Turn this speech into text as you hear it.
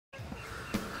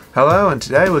Hello, and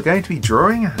today we're going to be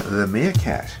drawing the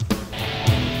meerkat.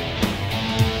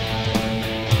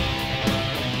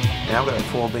 Now I've got a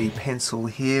 4B pencil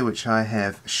here which I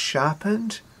have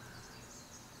sharpened.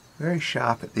 Very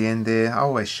sharp at the end there. I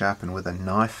always sharpen with a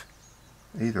knife,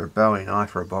 either a Bowie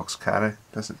knife or a box cutter,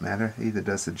 doesn't matter, either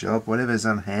does the job, whatever's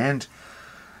on hand.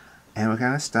 And we're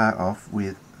going to start off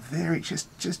with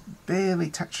just barely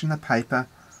touching the paper,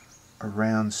 a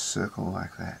round circle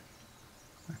like that.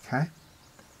 Okay?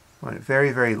 I want it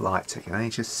very, very light so you can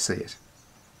only just see it.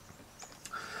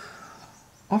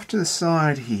 Off to the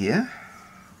side here,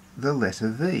 the letter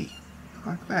V,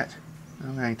 like that.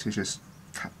 I'm going to just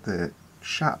cut the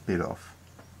sharp bit off.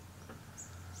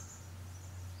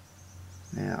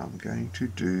 Now I'm going to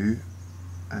do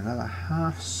another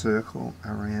half circle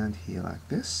around here like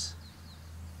this.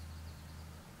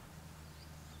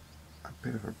 A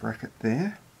bit of a bracket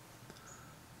there,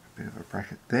 a bit of a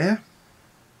bracket there.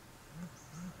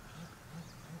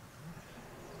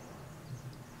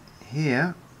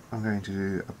 Here I'm going to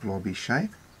do a blobby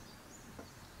shape,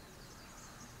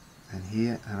 and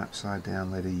here an upside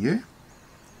down letter U.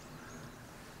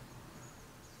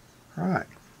 Right,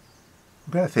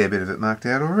 I've got a fair bit of it marked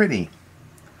out already.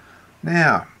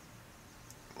 Now,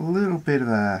 a little bit of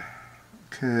a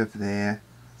curve there,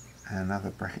 and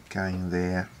another bracket going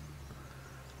there.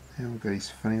 And we've got his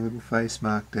funny little face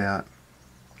marked out.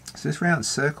 So this round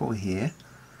circle here,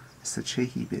 it's the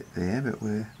cheeky bit there, but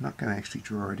we're not going to actually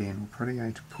draw it in. We're probably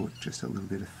going to put just a little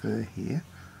bit of fur here.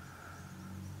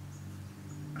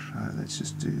 So let's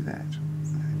just do that.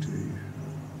 I'm going to do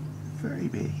a furry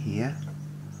bit here,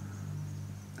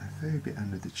 a furry bit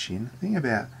under the chin. The thing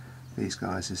about these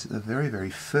guys is that they're very,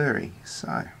 very furry.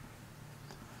 So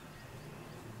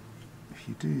if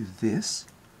you do this,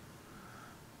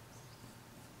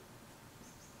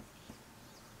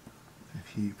 a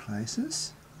few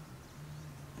places,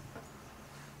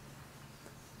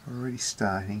 already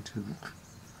starting to look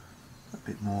a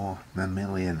bit more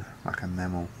mammalian, like a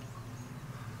mammal.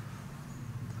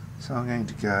 So I'm going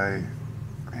to go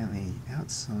around the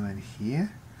outside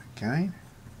here, again,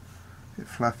 a bit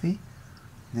fluffy.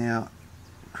 Now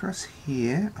across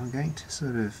here I'm going to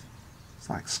sort of, it's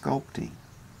like sculpting.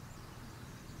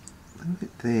 A little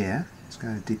bit there, it's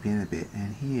going to dip in a bit,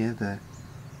 and here the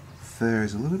fur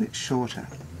is a little bit shorter.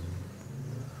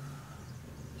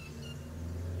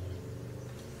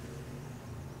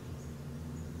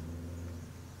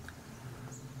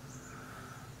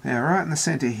 Now right in the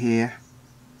centre here,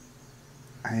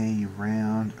 a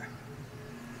round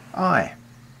eye.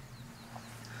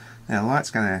 Now the light's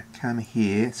going to come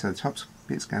here, so the top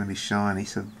bit's going to be shiny,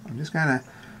 so I'm just going to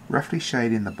roughly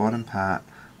shade in the bottom part,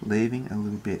 leaving a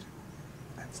little bit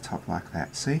at the top like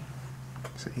that. See?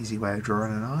 It's an easy way of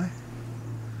drawing an eye.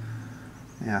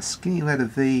 Now skinny letter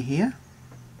V here,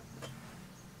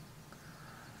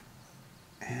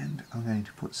 and I'm going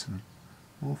to put some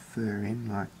more fur in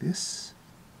like this.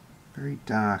 Very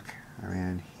dark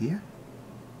around here,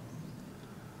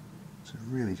 so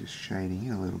really just shading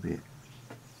in a little bit.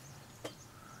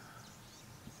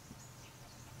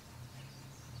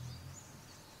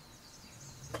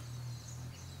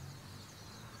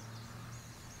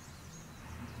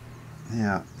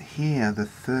 Now here the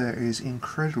fur is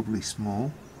incredibly small.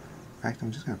 In fact,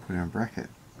 I'm just going to put it in a bracket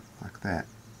like that.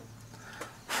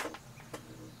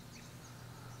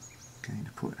 Going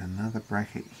to put another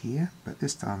bracket here, but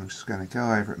this time I'm just going to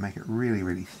go over it, make it really,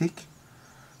 really thick.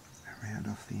 Around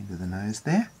off the end of the nose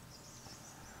there.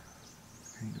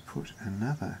 Going to put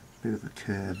another bit of a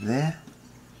curve there.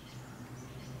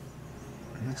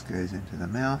 And this goes into the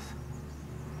mouth.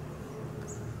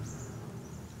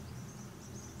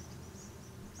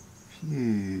 A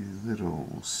few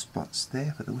little spots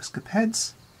there for the whisker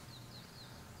pads.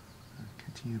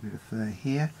 Continue a bit of fur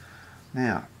here.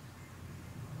 Now,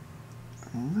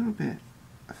 a little bit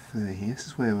of fur here. This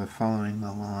is where we're following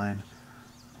the line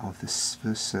of this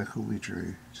first circle we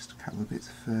drew. Just a couple of bits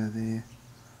of fur there.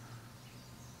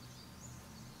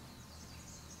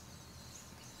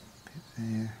 Bit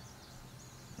there.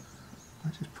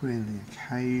 I'll just put in the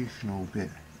occasional bit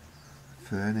of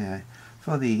fur now.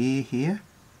 For the ear here,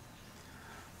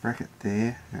 bracket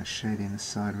there. I'm going to shade in the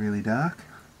side really dark.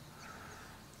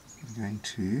 I'm going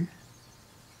to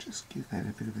just give that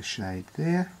a bit of a shade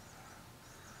there.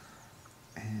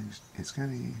 And it's going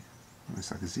to,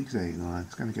 almost like a zigzag line,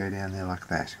 it's going to go down there like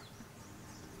that.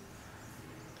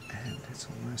 And that's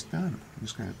almost done. I'm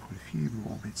just going to put a few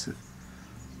more bits of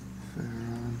fur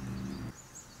on.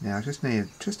 Now I just need,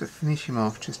 just to finish him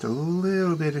off, just a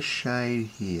little bit of shade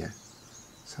here.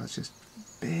 So it's just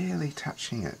barely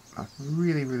touching it, like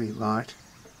really, really light.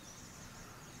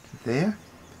 There.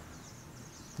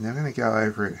 Now I'm going to go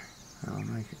over it. I'll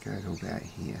make it go to about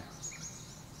here.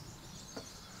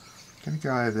 I'm going to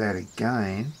go over that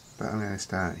again, but I'm going to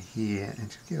start here and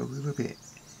just get a little bit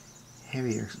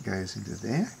heavier as it goes into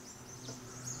there.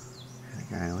 And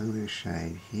again, a little bit of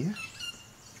shade here.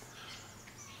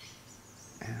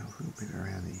 And a little bit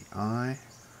around the eye.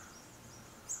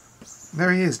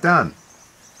 There he is, done.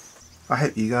 I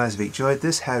hope you guys have enjoyed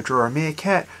this, how to draw a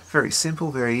meerkat. Very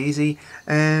simple, very easy,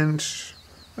 and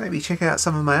maybe check out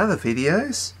some of my other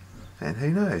videos. And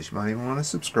who knows, you might even want to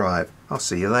subscribe. I'll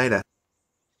see you later.